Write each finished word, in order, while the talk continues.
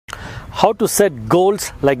How to set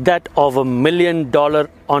goals like that of $1 million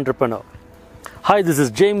entrepreneur. Hi, this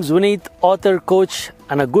is James Vineet, author, coach,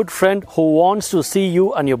 and a good friend who wants to see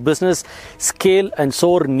you and your business scale and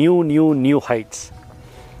soar new heights.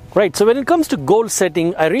 Right, so when it comes to goal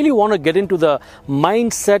setting, I really want to get into the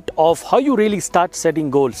mindset of how you really start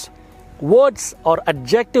setting goals. Words or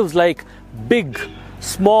adjectives like big,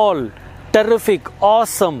 small, terrific,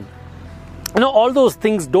 awesome, all those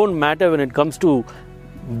things don't matter when it comes to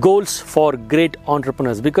goals for great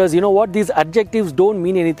entrepreneurs, because you know what, these adjectives don't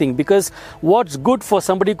mean anything, because what's good for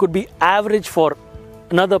somebody could be average for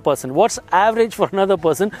another person. What's average for another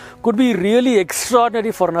person could be really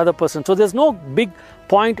extraordinary for another person. So there's no big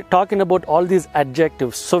point talking about all these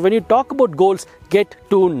adjectives. So when you talk about goals, get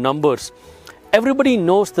to numbers. Everybody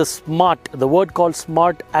knows the word called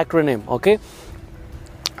SMART acronym, okay?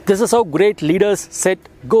 This is how great leaders set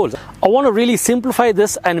goals. I want to really simplify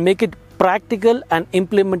this and make it practical and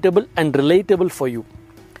implementable and relatable for you.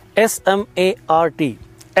 SMART.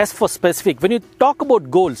 S for specific. When you talk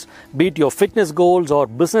about goals, be it your fitness goals or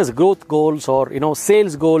business growth goals or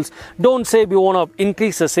sales goals, don't say we want to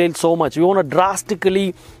increase the sales so much. We want to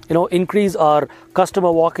drastically increase our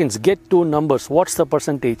customer walk-ins. Get to numbers. What's the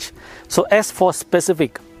percentage? So S for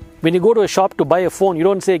specific. When you go to a shop to buy a phone, you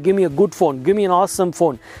don't say give me a good phone, give me an awesome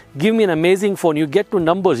phone, give me an amazing phone. You get to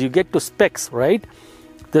numbers, you get to specs, right?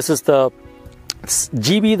 This is the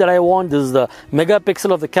GB that I want, this is the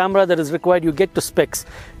megapixel of the camera that is required, you get to specs.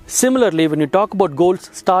 Similarly, when you talk about goals,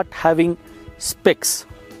 start having specs,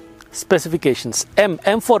 specifications. M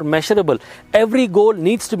for measurable. Every goal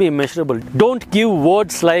needs to be measurable. Don't give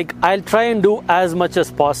words like I'll try and do as much as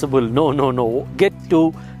possible. No. Get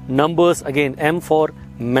to numbers. Again, M for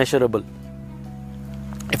measurable.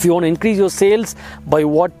 If you want to increase your sales, by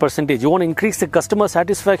what percentage? You want to increase the customer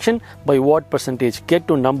satisfaction, by what percentage? Get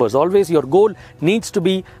to numbers. Always your goal needs to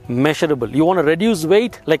be measurable. You want to reduce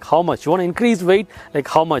weight, like how much? You want to increase weight, like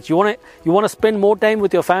how much? You want to spend more time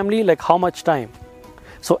with your family, like how much time?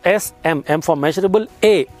 So M for measurable.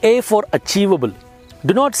 A for achievable.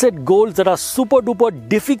 Do not set goals that are super duper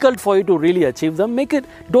difficult for you to really achieve them.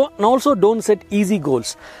 Don't set easy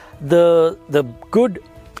goals. The good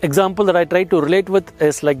example that I try to relate with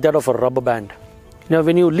is like that of a rubber band. Now,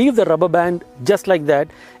 when you leave the rubber band just like that,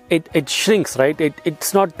 it shrinks, right?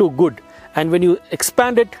 It's not too good. And when you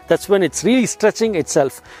expand it, that's when it's really stretching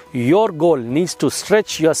itself. Your goal needs to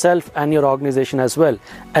stretch yourself and your organization as well.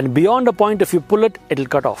 And beyond a point, if you pull it, it'll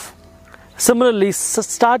cut off. Similarly,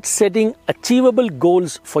 start setting achievable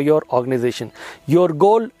goals for your organization. Your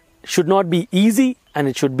goal should not be easy and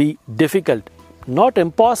it should be difficult. Not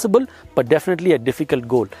impossible, but definitely a difficult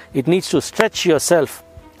goal. It needs to stretch yourself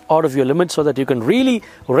out of your limits so that you can really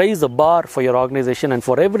raise the bar for your organization and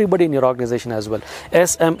for everybody in your organization as well.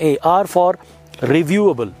 SMAR for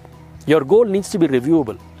reviewable. Your goal needs to be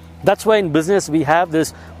reviewable. That's why in business we have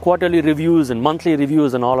this quarterly reviews and monthly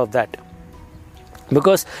reviews and all of that.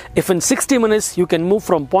 Because if in 60 minutes you can move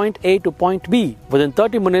from point A to point B, within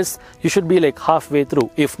 30 minutes you should be like halfway through.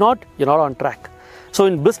 If not, you're not on track. So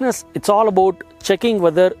in business, it's all about checking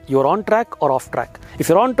whether you're on track or off track. If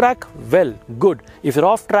you're on track, well, good. If you're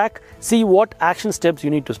off track, see what action steps you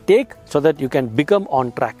need to take so that you can become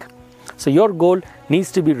on track. So your goal needs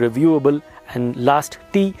to be reviewable. And last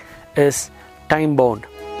T is time bound.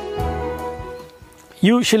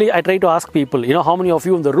 Usually I try to ask people, how many of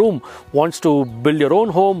you in the room wants to build your own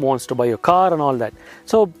home, wants to buy a car and all that.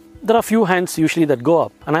 So there are a few hands usually that go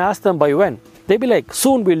up and I ask them by when. They'll be like,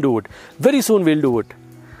 soon we'll do it. Very soon we'll do it.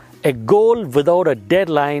 A goal without a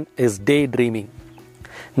deadline is daydreaming.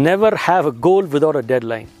 Never have a goal without a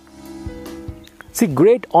deadline. See,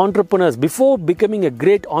 great entrepreneurs, before becoming a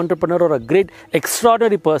great entrepreneur or a great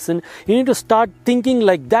extraordinary person, you need to start thinking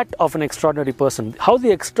like that of an extraordinary person. How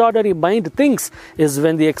the extraordinary mind thinks is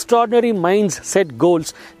when the extraordinary minds set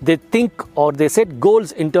goals, they think or they set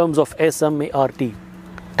goals in terms of SMART.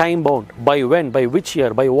 Time bound. By when, by which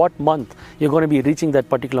year, by what month you're going to be reaching that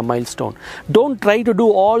particular milestone. Don't try to do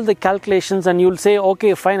all the calculations and you'll say,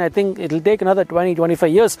 okay, fine, I think it'll take another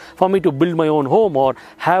 20-25 years for me to build my own home or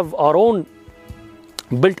have our own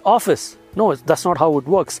built office. No, that's not how it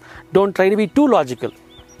works. Don't try to be too logical.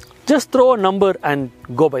 Just throw a number and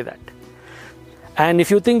go by that. And if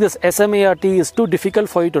you think this SMART is too difficult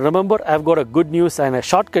for you to remember, I've got a good news and a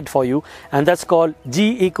shortcut for you, and that's called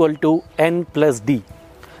G equal to N plus D.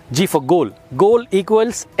 G for goal. Goal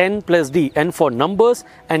equals N plus D. N for numbers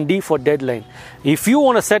and D for deadline. If you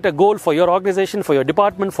want to set a goal for your organization, for your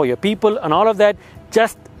department, for your people and all of that,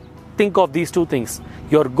 just think of these two things.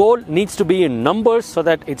 Your goal needs to be in numbers so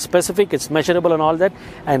that it's specific, it's measurable and all that.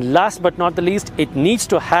 And last but not the least, it needs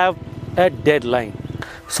to have a deadline.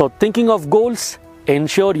 So thinking of goals,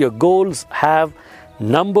 ensure your goals have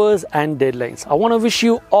numbers and deadlines. I want to wish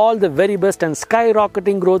you all the very best and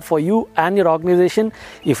skyrocketing growth for you and your organization.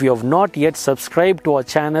 If you have not yet subscribed to our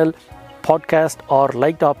channel, podcast, or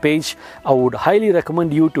liked our page, I would highly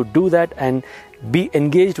recommend you to do that and be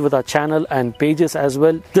engaged with our channel and pages as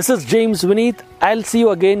well. This is James Vineet. I'll see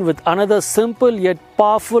you again with another simple yet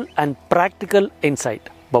powerful and practical insight.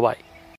 Bye-bye.